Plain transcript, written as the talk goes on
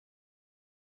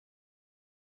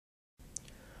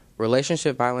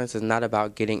Relationship violence is not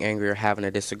about getting angry or having a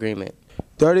disagreement.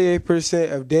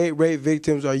 38% of date rape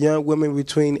victims are young women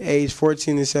between age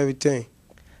 14 and 17.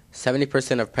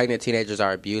 70% of pregnant teenagers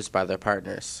are abused by their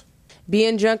partners.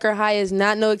 Being drunk or high is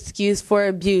not no excuse for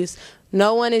abuse.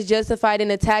 No one is justified in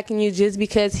attacking you just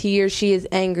because he or she is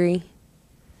angry.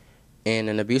 In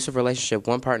an abusive relationship,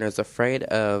 one partner is afraid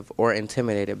of or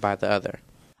intimidated by the other.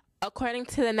 According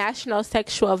to the National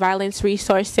Sexual Violence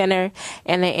Resource Center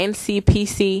and the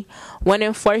NCPC, 1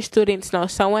 in 4 students know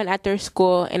someone at their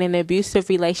school in an abusive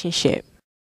relationship.